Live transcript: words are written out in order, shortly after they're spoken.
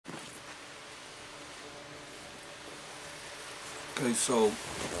Okay, so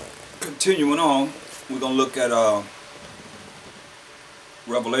continuing on, we're going to look at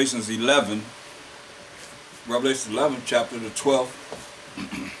Revelations 11, chapter the 12th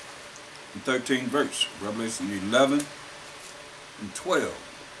and 13th verse. Revelation 11 and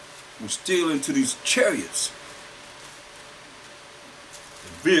 12. We're still into these chariots,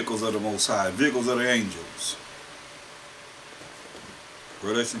 the vehicles of the Most High, vehicles of the angels.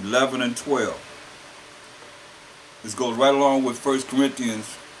 Revelation 11 and 12. This goes right along with 1 Corinthians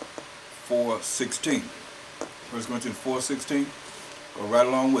 4:16. 1 Corinthians 4:16. Go right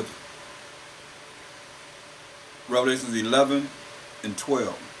along with it. Revelations 11 and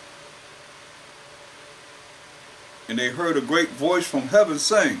 12. And they heard a great voice from heaven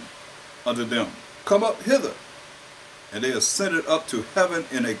saying unto them, Come up hither. And they ascended up to heaven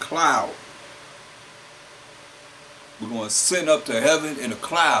in a cloud. We're going to ascend up to heaven in a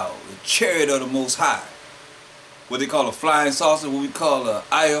cloud, the chariot of the Most High. What they call a flying saucer, what we call a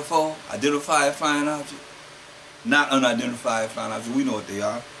IFO, identified flying object. Not unidentified flying object. We know what they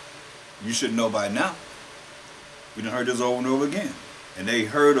are. You should know by now. We done heard this over and over again. And they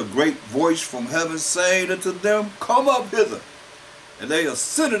heard a great voice from heaven saying unto them, Come up hither. And they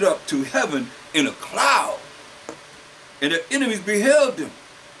ascended up to heaven in a cloud. And their enemies beheld them.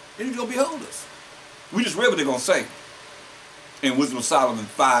 Enemies going to behold us. We just read what they're going to say. In Wisdom of Solomon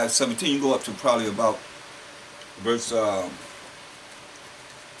 5:17, you go up to probably about verse,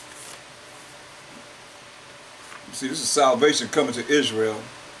 see, this is salvation coming to Israel.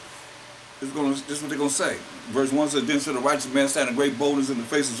 This is what they're going to say. Verse 1 says, Then shall the righteous man stand in great boldness in the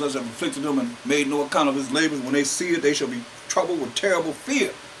face of such that have afflicted them and made no account of his labors. When they see it, they shall be troubled with terrible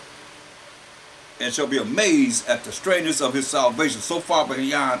fear, and shall be amazed at the strangeness of his salvation, so far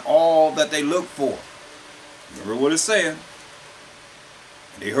beyond all that they look for. Remember what it's saying.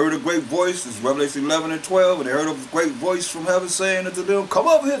 And they heard a great voice, this is Revelation 11 and 12, and they heard a great voice from heaven saying unto them, Come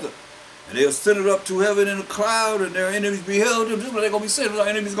up hither. And they ascended up to heaven in a cloud, and their enemies beheld them. This is what they're going to be saying. This is what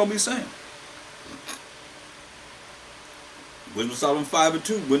our enemies are going to be saying. Wisdom of Solomon 5 and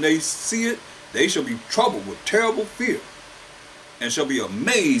 2, When they see it, they shall be troubled with terrible fear, and shall be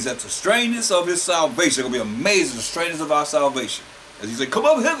amazed at the strangeness of his salvation. They're going to be amazed at the strangeness of our salvation. As he said, Come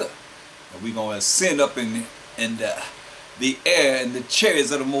up hither. And we're going to ascend up in the air and the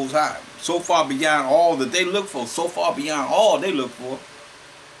chariots of the Most High, so far beyond all that they look for, so far beyond all they look for.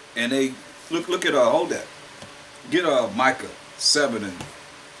 And they look at hold that. Get Micah 7 and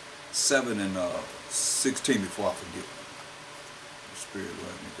 16 before I forget. The Spirit will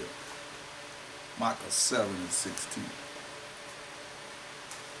let me do. Micah 7 and 16.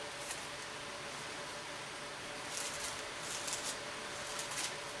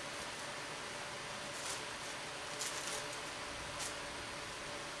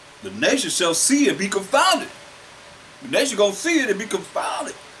 The nation shall see and be confounded. The nation gonna see it and be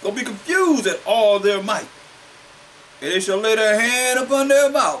confounded. Gonna be confused at all their might. And they shall lay their hand upon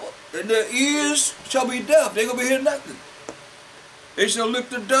their mouth, and their ears shall be deaf. They gonna be hearing nothing. They shall lick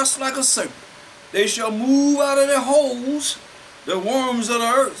the dust like a serpent. They shall move out of their holes, the worms of the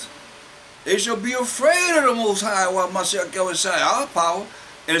earth. They shall be afraid of the Most High, while Mashiach Yahushua, our power,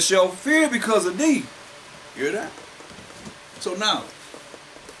 and shall fear because of thee. Hear that? So now,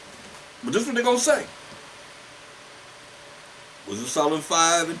 but this is what they're going to say. Wisdom of Solomon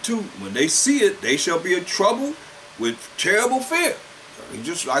 5 and 2. When they see it, they shall be in trouble with terrible fear.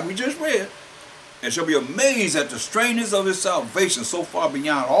 Just like we just read. And shall be amazed at the strangeness of his salvation, so far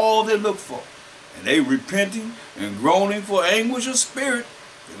beyond all they look for. And they repenting and groaning for anguish of spirit.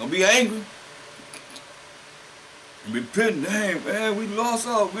 They're going to be angry. And repenting, hey man, we lost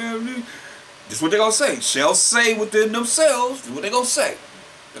out, man. This is what they're going to say. Shall say within themselves. This is what they're going to say.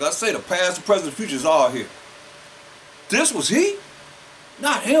 Like I say, the past, the present, the future is all here. This was he,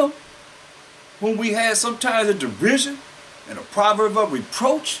 not him, whom we had sometimes a derision and a proverb of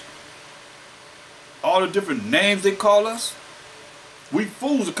reproach. All the different names they call us. We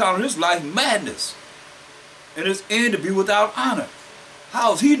fools account his life madness, and his end to be without honor.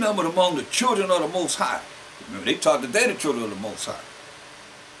 How is he numbered among the children of the Most High? Remember, they taught that they're the children of the Most High.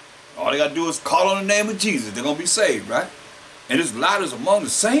 All they got to do is call on the name of Jesus. They're going to be saved, right? And his lot is among the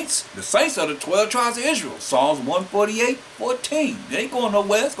saints. The saints are the 12 tribes of Israel. Psalms 148:14. They ain't going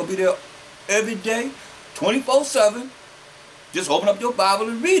nowhere. It's going to be there every day, 24/7. Just open up your Bible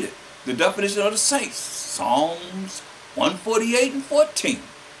and read it. The definition of the saints. Psalms 148:14.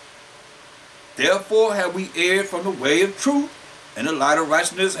 Therefore have we erred from the way of truth, and the light of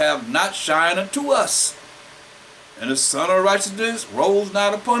righteousness have not shined unto us. And the sun of righteousness rose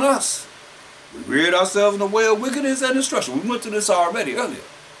not upon us. We reared ourselves in the way of wickedness and destruction. We went through this already earlier.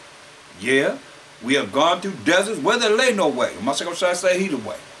 Yeah, We have gone through deserts where there lay no way. Mashiach say he the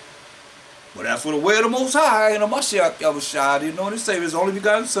way. But as for the way of the Most High and the Mashiach h.o.d.c, the anointed Savior, his only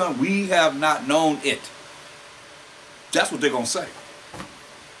begotten Son, we have not known it. That's what they're gonna say.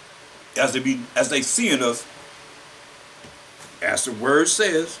 As they seeing us, as the word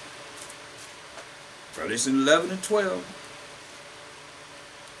says, Revelation 11 and 12.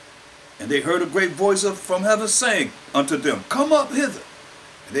 And they heard a great voice from heaven saying unto them, Come up hither.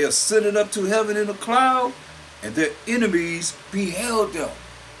 And they ascended up to heaven in a cloud, and their enemies beheld them.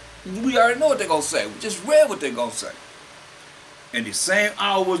 We already know what they're going to say. We just read what they're going to say. In the same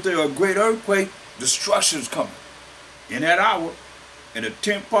hour was there a great earthquake, destruction's coming. In that hour, and the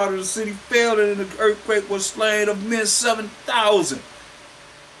 10th part of the city fell, and in the earthquake was slain of men 7,000.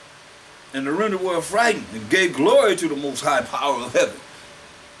 And the remnant were frightened and gave glory to the Most High power of heaven.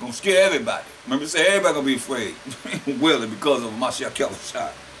 Gonna scare everybody. Remember, say everybody gonna be afraid. Will it because of Mashiach h.o.d.c.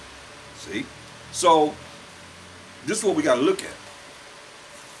 See? So, this is what we gotta look at.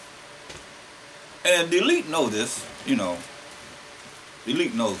 And the elite know this, you know. The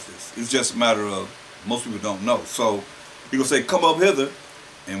elite knows this. It's just a matter of most people don't know. So, he gonna say, come up hither.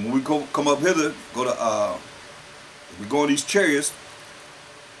 And when we come up hither, go to, if we go on these chariots,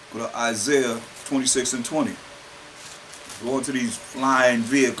 go to Isaiah 26 and 20. Go into these flying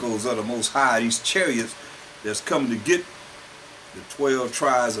vehicles of the Most High, these chariots that's coming to get the 12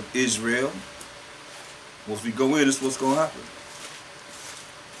 tribes of Israel. Once we go in, this is what's going to happen.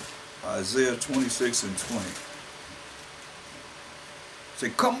 Isaiah 26 and 20. Say,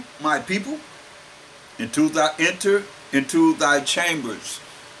 come, my people, enter into thy chambers,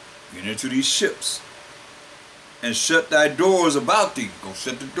 get into these ships, and shut thy doors about thee. Go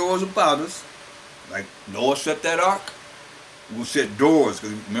shut the doors about us, like Noah shut that ark. We'll shut doors,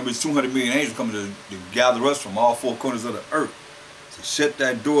 because remember it's 200 million angels coming to gather us from all four corners of the earth. So shut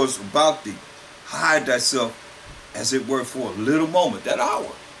thy doors about thee. Hide thyself, as it were, for a little moment. That hour.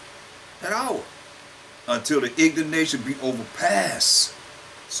 Until the indignation be overpassed.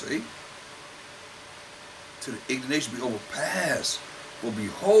 See? Till the indignation be overpassed. For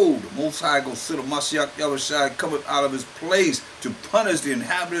behold, the Most High gonna sit on Mashiach h.o.d.c coming out of his place to punish the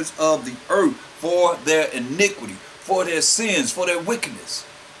inhabitants of the earth for their iniquity, for their sins, for their wickedness.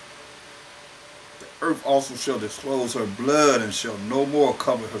 The earth also shall disclose her blood and shall no more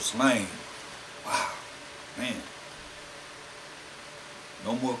cover her slain. Wow, man.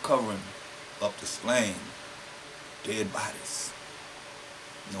 No more covering up the slain, dead bodies.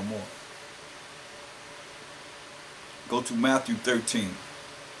 No more. Go to Matthew 13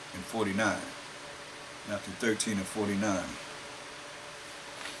 and 49. Matthew 13 and 49.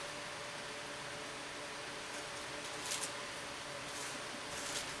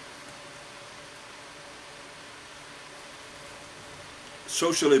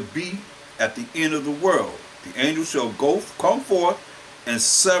 So shall it be at the end of the world. The angel shall come forth and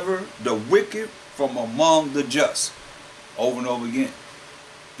sever the wicked from among the just. Over and over again.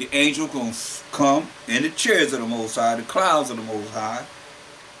 The angel going to come in the chariots of the Most High, the clouds of the Most High,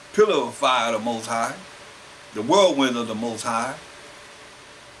 pillar of fire of the Most High, the whirlwind of the Most High,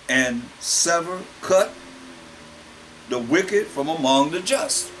 and cut the wicked from among the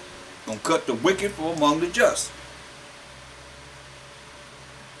just. Going to cut the wicked from among the just.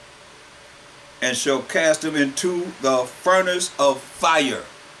 And shall cast them into the furnace of fire.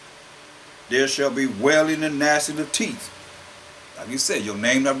 There shall be wailing and gnashing of teeth. Like you said, your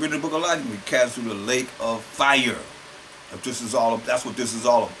name not written in the book of life, you be cast through the lake of fire. If this is all, that's what this is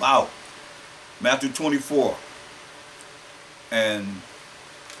all about. Matthew 24 and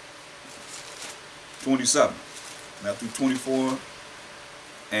 27. Matthew 24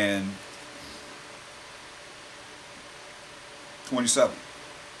 and 27.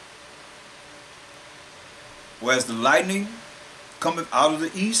 Whereas the lightning cometh out of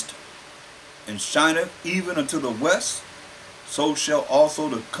the east, and shineth even unto the west, so shall also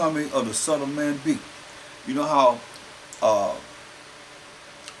the coming of the Son of Man be. You know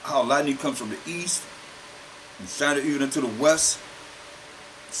how lightning comes from the east and shineth even unto the west,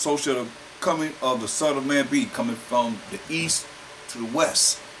 so shall the coming of the Son of Man be, coming from the east to the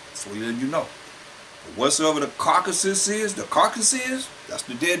west. So he letting you know. But whatsoever the carcass is, that's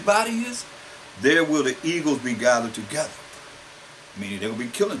the dead body is, there will the eagles be gathered together. Meaning they're going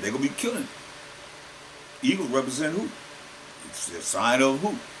to be killing. Eagles represent who? It's a sign of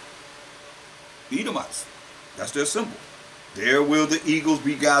who? Edomites. That's their symbol. There will the eagles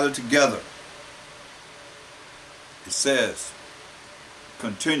be gathered together. It says,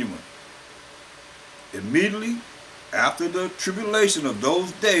 continuing, immediately after the tribulation of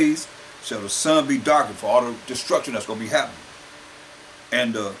those days shall the sun be darkened for all the destruction that's going to be happening.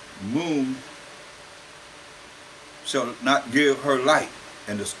 And the moon shall not give her light,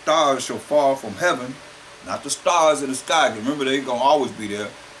 and the stars shall fall from heaven. Not the stars in the sky, because remember they're going to always be there.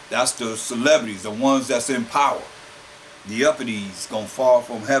 That's the celebrities, the ones that's in power. The uppities going to fall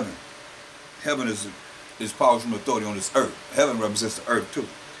from heaven. Heaven is power from authority on this earth. Heaven represents the earth too.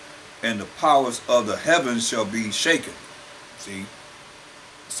 And the powers of the heavens shall be shaken. See?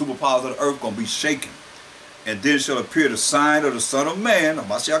 Superpowers of the earth going to be shaken. And then shall appear the sign of the Son of Man,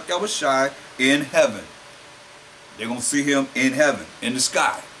 h.o.d.c, in heaven. They're going to see him in heaven, in the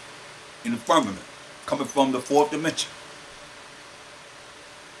sky, in the firmament, coming from the fourth dimension.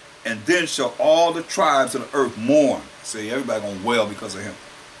 And then shall all the tribes of the earth mourn. See, everybody going to wail because of him.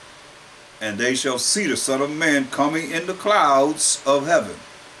 And they shall see the Son of Man coming in the clouds of heaven,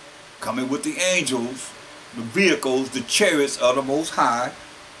 coming with the angels, the vehicles, the chariots of the Most High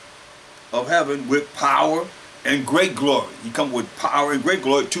of heaven, with power and great glory. He come with power and great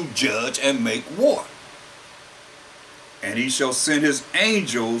glory to judge and make war. And he shall send his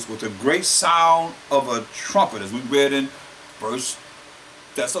angels with a great sound of a trumpet, as we read in 1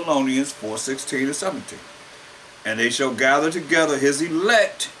 Thessalonians 4:16 and 17. And they shall gather together his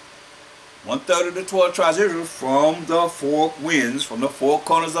elect, 1/3 of the 12 tribes of Israel, from the four winds, from the four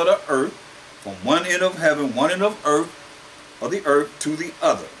corners of the earth, from one end of heaven, one end of the earth to the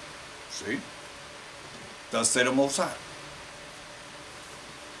other. See? Thus say the Most High.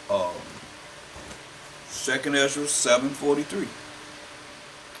 2nd Ezra 7:43.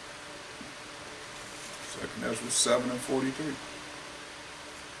 2nd Ezra 7:43.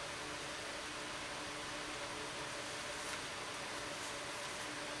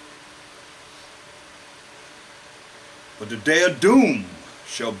 But the day of doom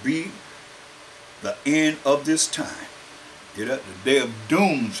shall be the end of this time. Hear that? The day of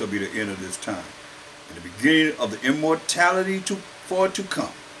doom shall be the end of this time, and the beginning of the immortality for it to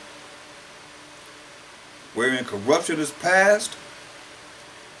come, wherein corruption is past,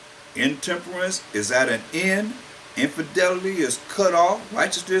 intemperance is at an end, infidelity is cut off,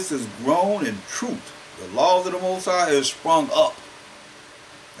 righteousness is grown in truth. The laws of the Most High is sprung up.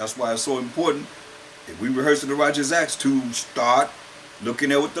 That's why it's so important, if we rehearsing the righteous acts, to start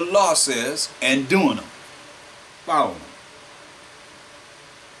looking at what the law says and doing them, following them.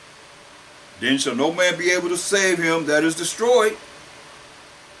 Then shall no man be able to save him that is destroyed,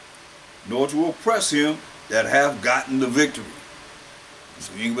 nor to oppress him that have gotten the victory.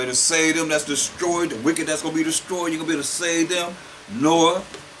 So you ain't going to save them that's destroyed, the wicked that's going to be destroyed, you ain't going to be able to save them, nor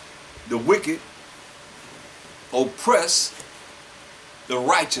the wicked oppress the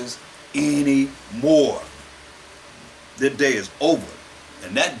righteous anymore. The day is over,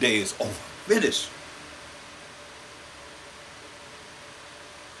 and that day is over. Finished.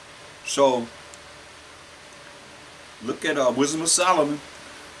 So, look at Wisdom of Solomon,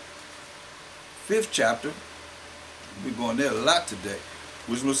 5th chapter. We're going there a lot today.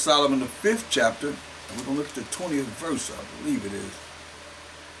 Wisdom of Solomon, the 5th chapter. And we're going to look at the 20th verse, I believe it is.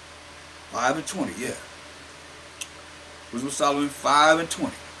 5 and 20, yeah. Wisdom of Solomon 5 and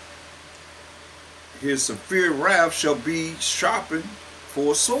 20. His severe wrath shall be sharpened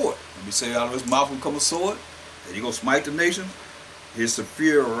for a sword. Let me say, out of his mouth will come a sword, and he going to smite the nations. His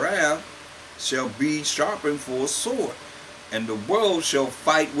severe wrath shall be sharpened for a sword, and the world shall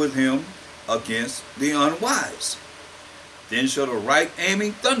fight with him against the unwise. Then shall the right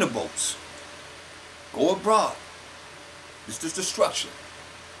aiming thunderbolts go abroad. This is destruction.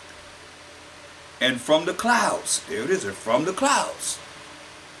 And from the clouds, there it is, from the clouds.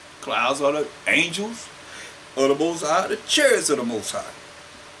 Clouds are the angels of the Most High, the chariots of the Most High.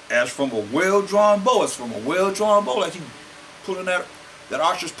 As from a well-drawn bow, as from a well-drawn bow, like he pulling that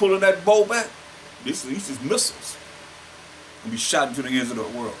archer's pulling that bow back. These is missiles. Gonna be shot into the ends of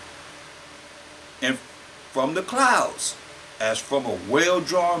the world. And from the clouds, as from a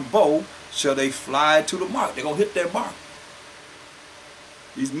well-drawn bow, shall they fly to the mark. They're gonna hit their mark.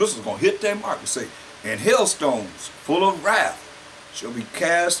 These missiles are gonna hit their mark. They say, and hailstones full of wrath shall be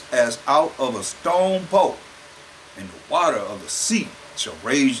cast as out of a stone boat, and the water of the sea shall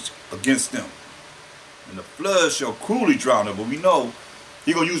rage against them, and the flood shall cruelly drown them. But we know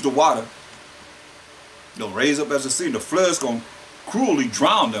he's going to use the water. He'll raise up as the sea. The flood's going to cruelly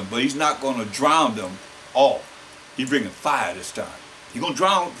drown them, but he's not going to drown them all. He's bringing fire this time. He's going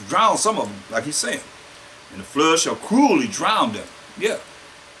to drown some of them, like he's saying. And the flood shall cruelly drown them. Yeah,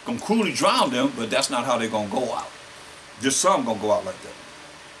 going to cruelly drown them, but that's not how they're going to go out. Just some going to go out like that.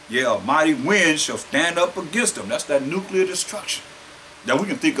 Yeah, a mighty wind shall stand up against them. That's that nuclear destruction that we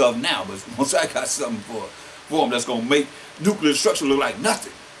can think of now. But once I got something for them that's going to make nuclear destruction look like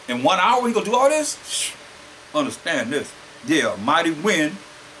nothing. In 1 hour, he going to do all this? Shh. Understand this. Yeah, a mighty wind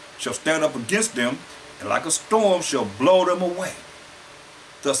shall stand up against them, and like a storm shall blow them away.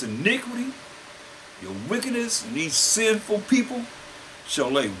 Thus iniquity, your wickedness, and these sinful people shall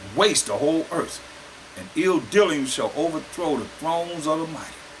lay waste the whole earth, and ill dealing shall overthrow the thrones of the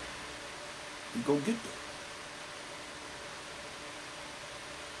mighty. We go get there.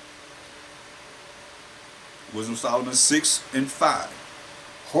 Wisdom of Solomon 6:5.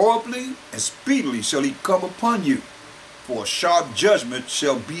 Horribly and speedily shall he come upon you, for a sharp judgment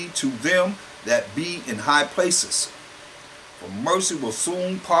shall be to them that be in high places. For mercy will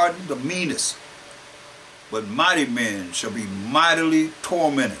soon pardon the meanest, but mighty men shall be mightily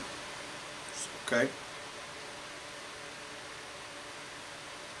tormented. Okay?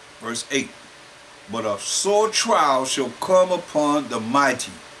 Verse 8. But a sore trial shall come upon the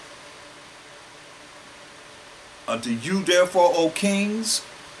mighty. Unto you therefore, O kings,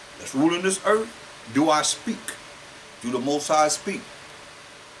 that's ruling this earth, do I speak. Do the Most High speak,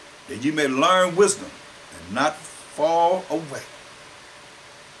 that you may learn wisdom and not fall away.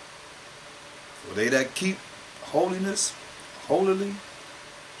 For they that keep holiness holily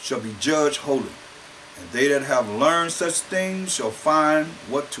shall be judged holy, and they that have learned such things shall find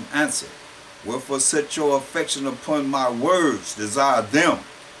what to answer. Wherefore set your affection upon my words, desire them,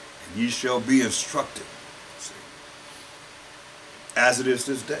 and ye shall be instructed. See? As it is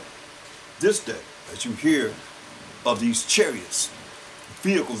this day, as you hear of these chariots,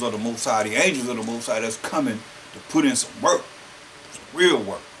 vehicles of the Most High, the angels of the Most High that's coming to put in some work, some real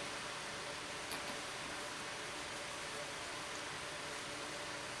work.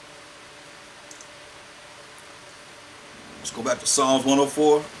 Let's go back to Psalms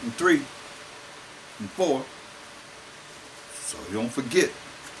 104:3 and 4. So you don't forget.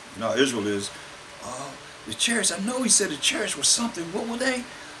 You know how Israel is. The chariots, I know he said the chariots were something. What were they?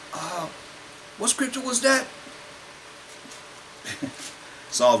 What scripture was that?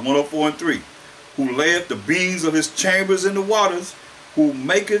 Psalms 104:3. Who layeth the beams of his chambers in the waters, who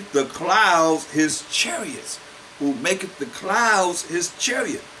maketh the clouds his chariots. Who maketh the clouds his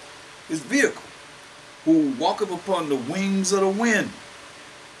chariot, his vehicle. Who walketh upon the wings of the wind.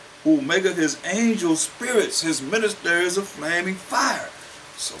 Who maketh his angels spirits, his ministers of flaming fire.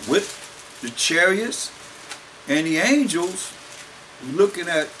 So with the chariots and the angels, we're looking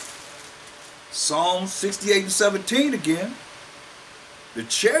at Psalm 68:17 again. The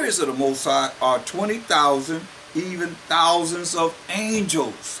chariots of the Most High are 20,000, even thousands of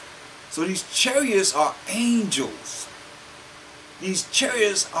angels. So these chariots are angels. These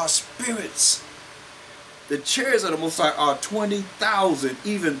chariots are spirits. The chariots of the Most High are 20,000,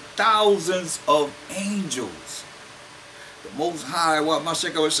 even thousands of angels. The Most High, what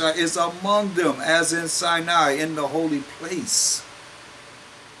h.o.d.c, is among them, as in Sinai, in the holy place.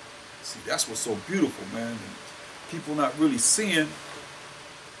 See, that's what's so beautiful, man. And people not really seeing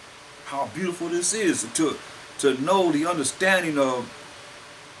how beautiful this is, to know the understanding of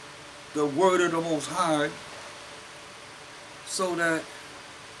the word of the Most High, so that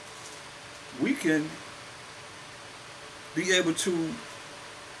we can be able to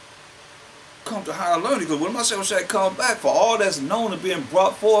come to higher learning. Because when my h.o.d.c come back, for all that's known and being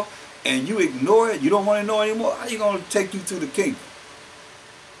brought forth, and you ignore it, you don't want to know anymore, how are you going to take you to the kingdom?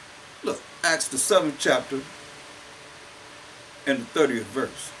 Look, Acts the 7th chapter and the 30th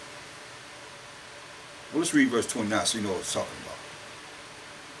verse. Well, let's read verse 29 so you know what it's talking about.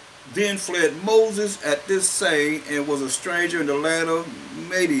 Then fled Moses at this saying, and was a stranger in the land of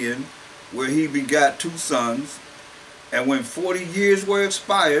Midian, where he begat 2 sons. And when 40 years were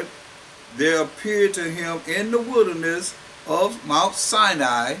expired, there appeared to him in the wilderness of Mount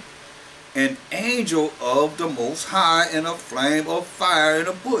Sinai an angel of the Most High in a flame of fire in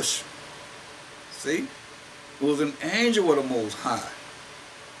a bush. See? It was an angel of the Most High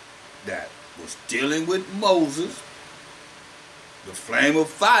that was dealing with Moses. The flame of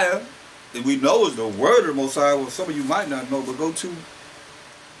fire that we know is the word of the Most High. Well, some of you might not know, but go to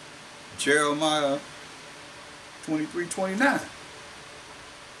Jeremiah 23:29.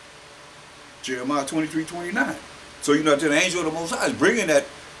 Jeremiah 23:29. So you know that the angel of the Most High is bringing that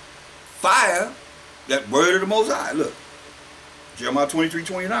fire, that word of the Most High. Look, Jeremiah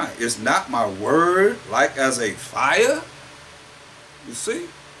 23:29. Is not my word like as a fire? You see?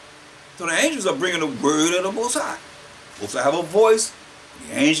 So the angels are bringing the word of the Most High. Supposed to have a voice.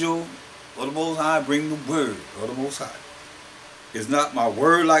 The angel of the Most High bring the word of the Most High. Is not my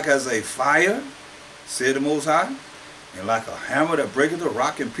word like as a fire, said the Most High, and like a hammer that breaketh the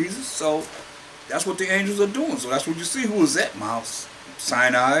rock in pieces? So that's what the angels are doing. So that's what you see. Who was at Mount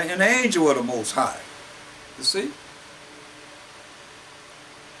Sinai? An angel of the Most High. You see?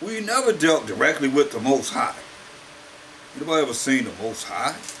 We never dealt directly with the Most High. Anybody ever seen the Most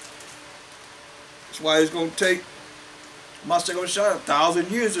High? That's why it's going to take Mashiach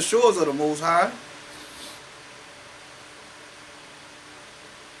 1,000 years to show us of the Most High.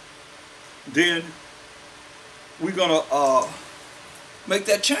 Then we're going to make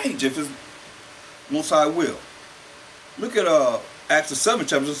that change if it's Most High will. Look at Acts the 7th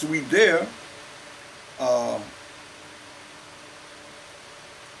chapter, just read there.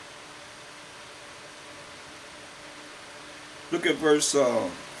 Look at verse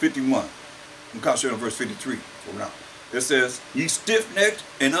 51. I'm concentrating on verse 53 for now. It says, ye stiff-necked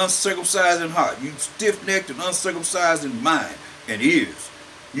and uncircumcised in heart, you stiff-necked and uncircumcised in mind and ears,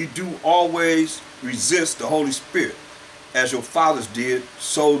 you do always resist the Holy Spirit, as your fathers did,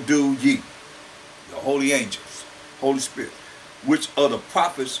 so do ye. The holy angels, Holy Spirit, which of the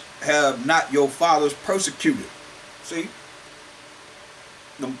prophets have not your fathers persecuted? See?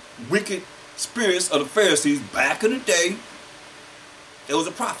 The wicked spirits of the Pharisees back in the day, it was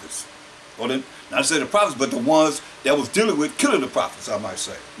the prophets. Or not to say the prophets, but the ones that was dealing with killing the prophets, I might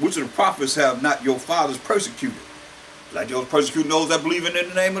say. Which of the prophets have not your fathers persecuted? Like they was persecuting those that believe in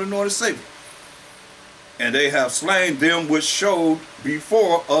the name of the Lord and Savior. And they have slain them which showed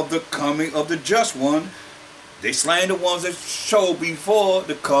before of the coming of the just one. They slain the ones that showed before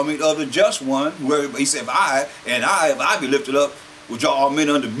the coming of the just one. Where he said, if I be lifted up, would y'all all men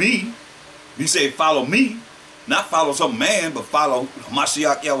under me? He said, follow me. Not follow some man, but follow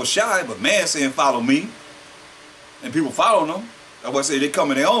Mashiach h.o.i, but man saying follow me. And people following him. That's why I say they come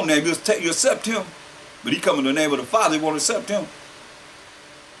in their own name, you accept him. But he come in the name of the Father, you won't accept him.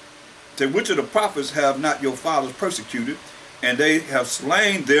 Say, which of the prophets have not your fathers persecuted? And they have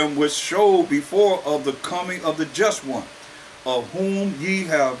slain them which showed before of the coming of the just one, of whom ye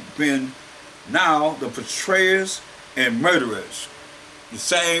have been now the betrayers and murderers. The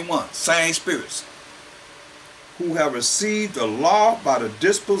same one, same spirits, who have received the law by the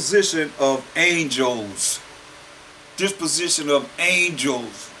disposition of angels. Disposition of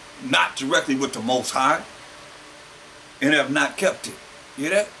angels, not directly with the Most High, and have not kept it. You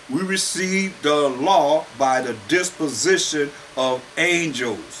hear that? We received the law by the disposition of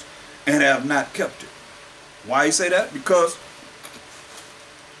angels and have not kept it. Why you say that? Because,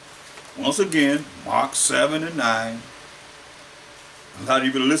 once again, Mark 7 and 9. I'm not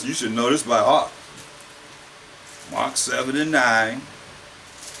even listening. You should know this by heart. Mark 7 and 9.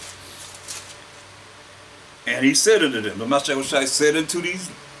 And he said unto them, the Mashiach said unto these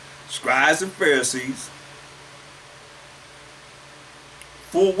scribes and Pharisees,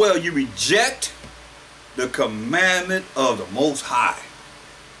 full well you reject the commandment of the Most High,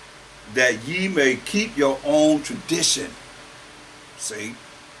 that ye may keep your own tradition. See?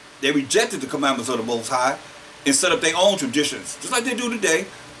 They rejected the commandments of the Most High and set up their own traditions, just like they do today.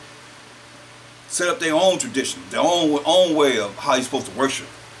 Set up their own tradition, their own way of how you're supposed to worship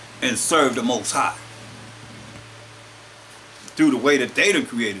and serve the Most High. Through the way that they done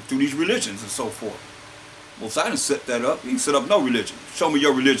created, through these religions and so forth. Most High didn't set that up. He didn't set up no religion. Show me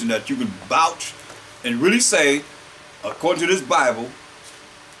your religion that you can vouch and really say, according to this Bible,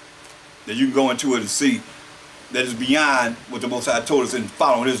 that you can go into it and see that is beyond what the Most High told us in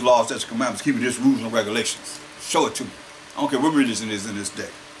following his laws, statutes, commandments, keeping his rules and regulations. Show it to me. I don't care what religion is in this day.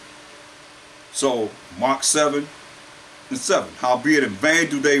 So, Mark 7 and 7. Howbeit in vain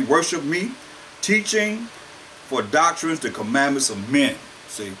do they worship me, teaching for doctrines the commandments of men.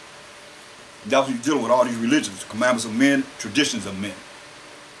 See? That's what you're dealing with, all these religions. Commandments of men, traditions of men.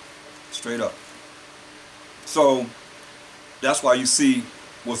 Straight up. So, that's why you see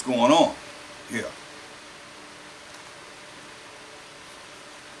what's going on here.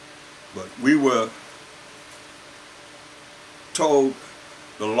 But we were told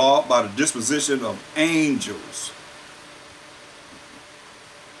the law by the disposition of angels.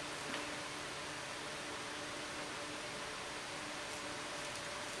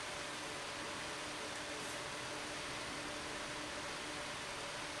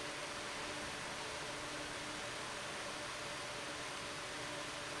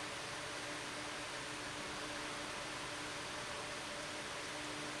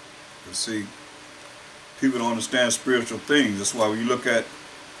 You see, people don't understand spiritual things. That's why when you look at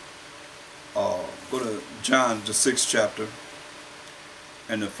go to John, the 6th chapter,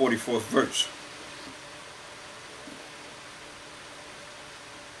 and the 44th verse.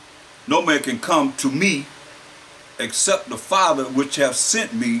 No man can come to me except the Father which hath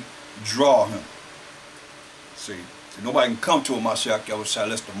sent me draw him. See, nobody can come to him, Mashiach h.o.i,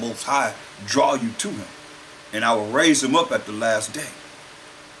 unless the Most High draw you to him. And I will raise him up at the last day.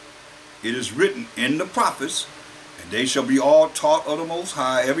 It is written in the prophets, and they shall be all taught of the Most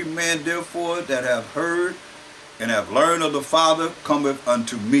High. Every man therefore that have heard and have learned of the Father cometh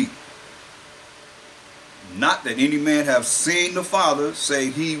unto me. Not that any man have seen the Father, say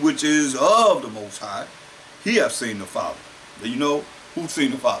he which is of the Most High, he have seen the Father. Do you know who's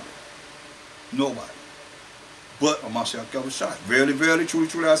seen the Father? Nobody. But on Mashiach Yahushua. Verily, verily, truly,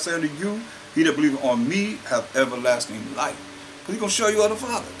 truly, I say unto you, he that believeth on me hath everlasting life. Because he's going to show you of the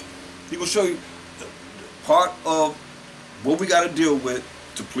Father. He's going to show you the part of what we got to deal with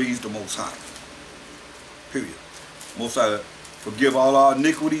to please the Most High. Period. Most High forgive all our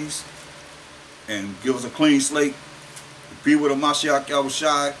iniquities and give us a clean slate. Be with the Mashiach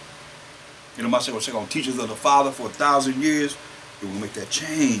Yahushua. And the Mashiach Yahushua going to teach us of the Father for 1,000 years. It will make that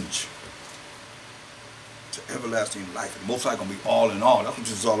change to everlasting life. And Most High going to be all in all. That's what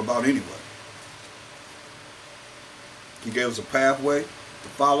this is all about anyway. He gave us a pathway to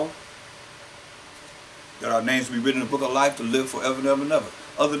follow, that our names will be written in the book of life to live forever and ever and ever.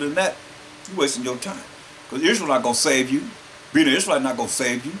 Other than that, you're wasting your time. Because Israel not going to save you. Being an Israelite not going to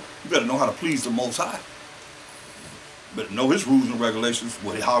save you. You better know how to please the Most High. You better know his rules and regulations,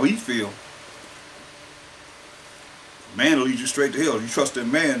 how he feel. Man will lead you straight to hell. If you trust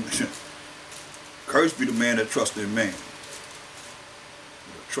in man, cursed be the man that trusts in man.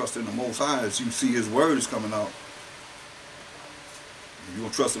 Trust in the Most High as you see his word is coming out. If you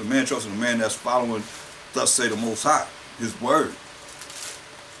don't trust in the man that's following, thus say the Most High, his word.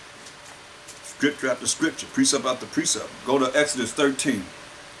 Scripture after scripture, precept after precept. Go to Exodus 13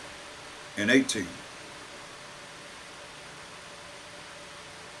 and 18.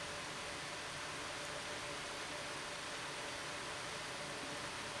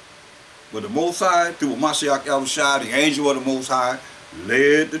 But the Most High, through Mashiach Yahushua, the angel of the Most High,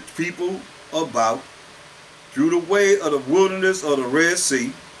 led the people about through the way of the wilderness of the Red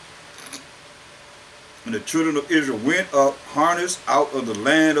Sea. And the children of Israel went up harnessed out of the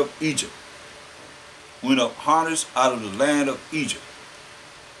land of Egypt. Went up harnessed out of the land of Egypt.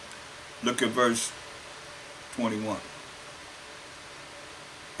 Look at verse 21.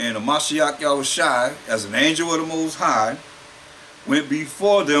 And the Mashiach Yahushua, as an angel of the Most High, went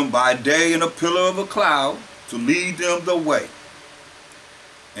before them by day in a pillar of a cloud to lead them the way,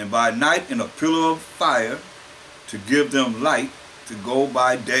 and by night in a pillar of fire to give them light to go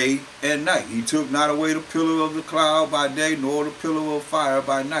by day and night. He took not away the pillar of the cloud by day, nor the pillar of fire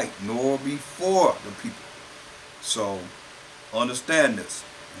by night, nor before the people. So understand this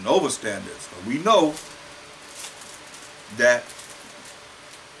and overstand this. But we know that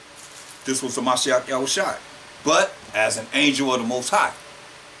this was the Mashiach Yahushua, but as an angel of the Most High,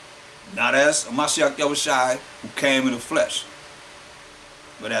 not as a Mashiach Yahushua who came in the flesh,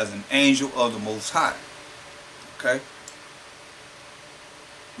 but as an angel of the Most High. Okay?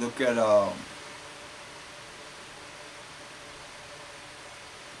 Look at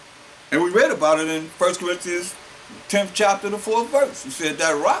and we read about it in 1 Corinthians 10th chapter, the 4th verse. He said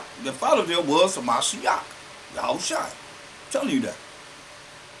that rock that followed them was the Mashiach Yahushua. I'm telling you that.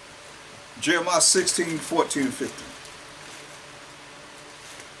 Jeremiah 16, 14, and 15.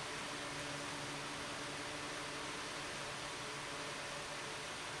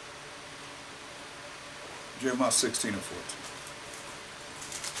 Jeremiah 16 and 14.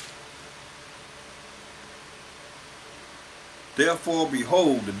 Therefore,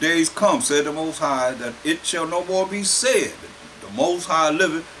 behold, the days come, said the Most High, that it shall no more be said, the Most High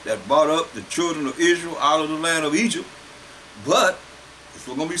liveth, that brought up the children of Israel out of the land of Egypt. But, it's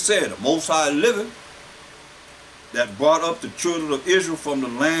what's going to be said, the Most High liveth, that brought up the children of Israel from the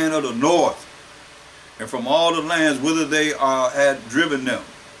land of the north, and from all the lands whither they had driven them.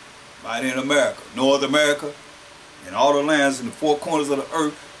 Right in America, North America, and all the lands in the four corners of the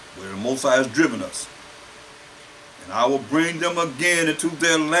earth where the Most High has driven us. And I will bring them again into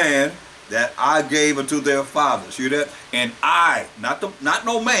their land that I gave unto their fathers. Hear that? And I, not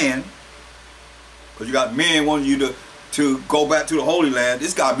no man, because you got men wanting you to go back to the Holy Land.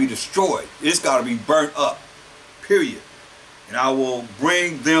 It's got to be destroyed. It's got to be burnt up. Period. And I will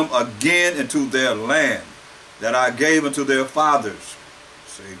bring them again into their land that I gave unto their fathers.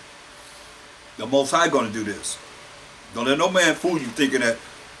 See? The Most High going to do this. Don't let no man fool you thinking that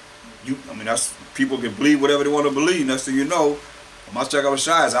that's people can believe whatever they want to believe. Next thing you know, Mashiach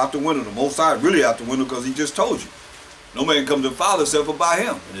Yahushua is out the window. The Most High really out the window because he just told you. No man comes to the Father except for by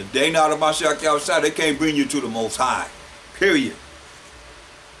him. And if they not a Mashiach Yahushua, they can't bring you to the Most High. Period.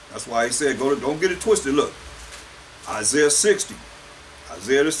 That's why he said, don't get it twisted. Look, Isaiah 60.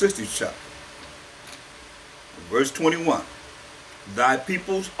 Isaiah the 60th chapter. Verse 21. Thy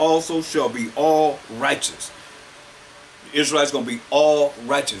peoples also shall be all righteous. The Israelites going to be all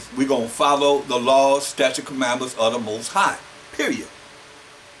righteous. We're going to follow the laws, statute, commandments of the Most High. Period.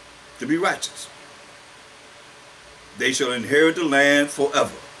 To be righteous. They shall inherit the land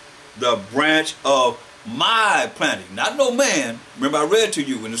forever. The branch of my planting, not no man. Remember I read to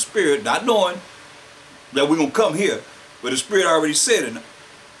you in the spirit, not knowing that we're going to come here. But the spirit already said in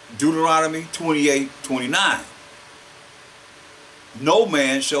Deuteronomy 28:29, no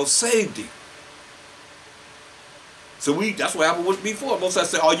man shall save thee. So that's what happened with before. Most I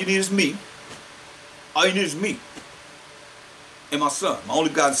said, all you need is me. All you need is me. And my son, my only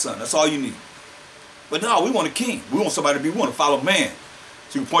God's son. That's all you need. But no, we want a king. We want somebody to be, we want to follow man.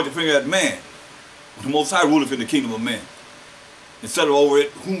 So you can point the finger at man. The Most High ruleth in the kingdom of man. Instead of over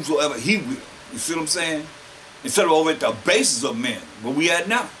it, whomsoever he will. You see what I'm saying? Instead of over at the basis of men, where we at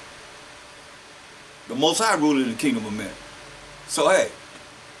now. The Most High ruleth in the kingdom of men. So hey,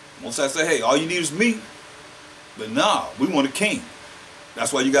 Most High say, hey, all you need is me. But nah, we want a king.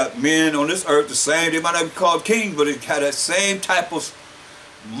 That's why you got men on this earth, the same, they might not be called kings, but they have that same type of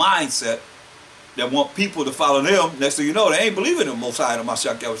mindset that want people to follow them. Next thing you know, they ain't believing in the Most High, no more.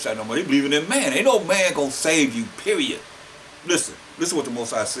 They believing in man. Ain't no man gonna save you, period. Listen what the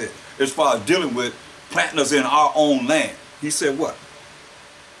Most High said. As far as dealing with planting us in our own land. He said what?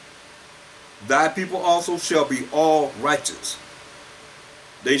 Thy people also shall be all righteous.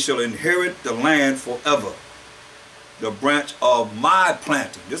 They shall inherit the land forever. The branch of my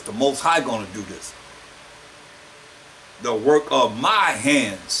planting. This the Most High gonna do this. The work of my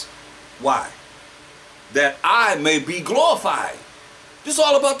hands. Why? That I may be glorified. This is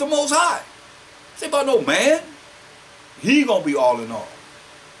all about the Most High. This ain't about no man. He gonna be all in all.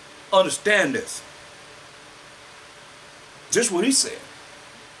 Understand this. Just what he said.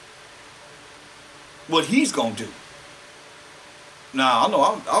 What he's gonna do. Now I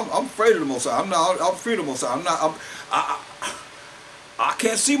know I'm afraid of the Most High. I'm afraid of the Most High. I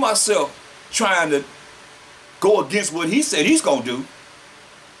can't see myself trying to go against what he said he's gonna do.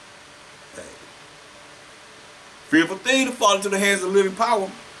 Hey. Fearful thing to fall into the hands of living power.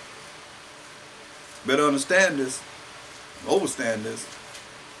 Better understand this. Overstand this.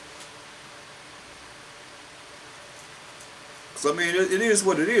 So I mean, it is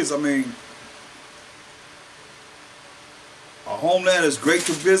what it is. I mean, our homeland is great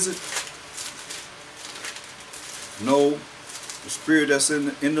to visit. Know the spirit that's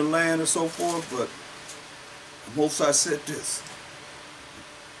in the land and so forth, but the Most High said this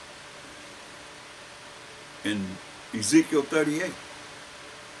in Ezekiel 38,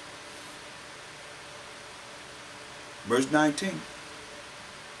 verse 19.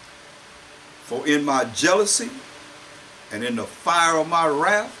 For in my jealousy and in the fire of my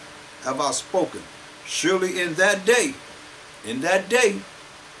wrath have I spoken. Surely in that day,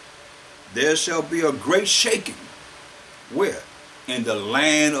 there shall be a great shaking. Where? In the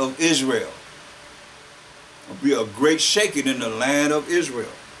land of Israel. There'll be a great shaking in the land of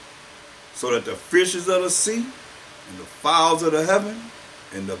Israel. So that the fishes of the sea, and the fowls of the heaven,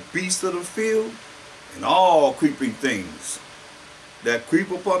 and the beasts of the field, and all creeping things that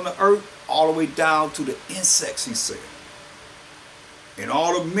creep upon the earth, all the way down to the insects, he said. And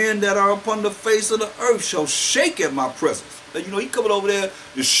all the men that are upon the face of the earth shall shake at my presence. Now, you know, he coming over there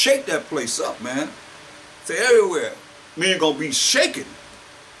to shake that place up, man. Say everywhere. Men gonna be shaken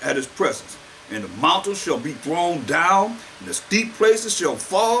at his presence. And the mountains shall be thrown down, and the steep places shall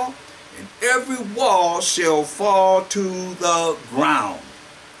fall, and every wall shall fall to the ground,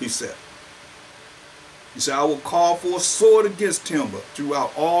 he said. He said, I will call for a sword against timber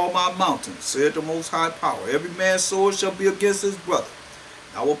throughout all my mountains, said the Most High Power. Every man's sword shall be against his brother.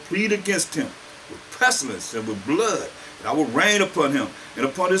 And I will plead against him with pestilence and with blood. And I will rain upon him, and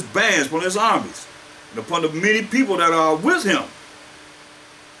upon his bands, upon his armies, and upon the many people that are with him,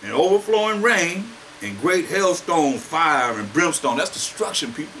 and overflowing rain, and great hailstones, fire, and brimstone. That's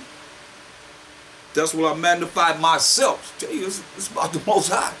destruction, people. That's what I magnify myself. Tell you, it's about the Most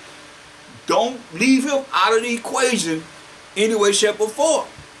High. Don't leave him out of the equation any way, shape, or form.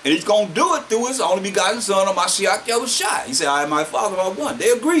 And he's going to do it through his only begotten son, h.o.i. He said, I and my Father are one. They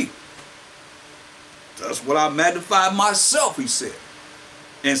agree. That's what I magnify myself, he said.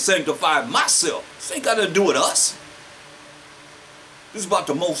 And sanctify myself. This ain't got to do with us. This is about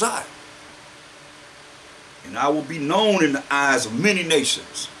the Most High. And I will be known in the eyes of many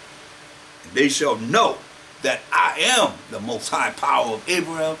nations. And they shall know that I am the Most High Power of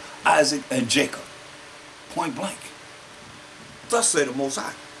Abraham, Isaac, and Jacob. Point blank. Thus say the Most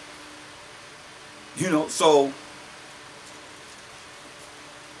High. You know, so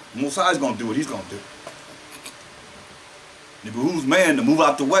the Most High is going to do what he's going to do. It behooves man to move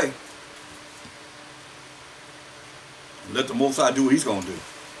out the way. And let the Most High do what he's going to do.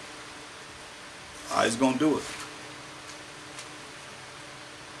 He's going to do it.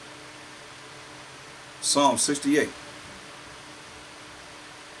 Psalm 68.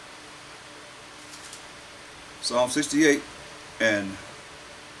 Psalm 68 and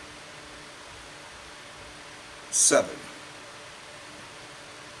 7.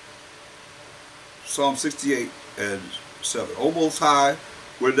 Psalm 68 and 7. O Most High,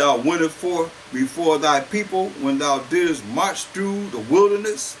 when thou wentest forth before thy people, when thou didst march through the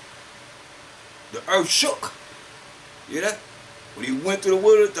wilderness, the earth shook. You hear that? When he went through the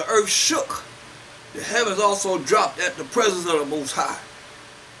wilderness, the earth shook. The heavens also dropped at the presence of the Most High.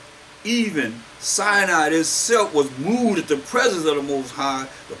 Even Sinai itself was moved at the presence of the Most High,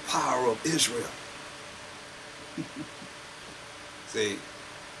 the power of Israel. See,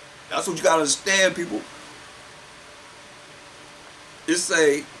 that's what you got to understand, people. It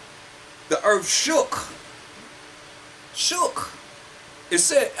say the earth shook. Shook. It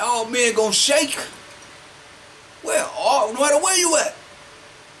said all men gonna shake. Well, no matter where you at,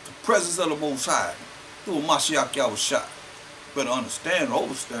 the presence of the Most High, through Mashiach Yahushua. Better understand or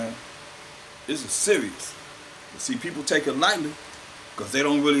understand. This is serious. You see, people take it lightly because they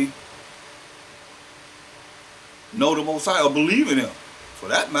don't really know the Most High or believe in Him. For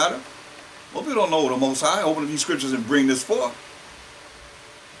that matter, most people don't know the Most High. Open these scriptures and bring this forth.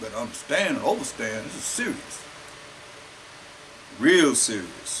 Better understand and understand. This is serious. Real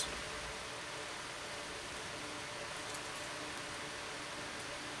serious.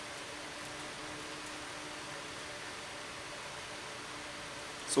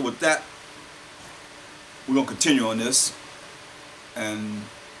 So with that, we're going to continue on this, and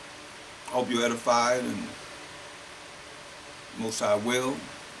I hope you're edified, and Most High will.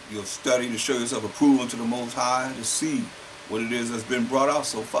 You'll study to show yourself approved unto the Most High, to see what it is that's been brought out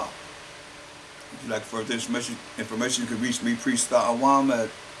so far. If you'd like further information, you can reach me, Priest Awam, at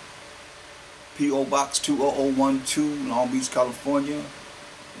P.O. Box 20012, Long Beach, California,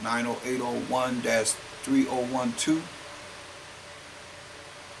 90801-3012.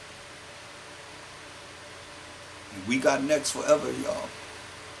 And we got next forever, y'all.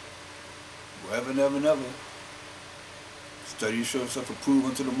 Forever, never, never. Study to show yourself approved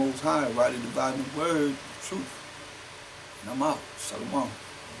unto the Most High, rightly dividing the word, truth. And I'm out. Shalom.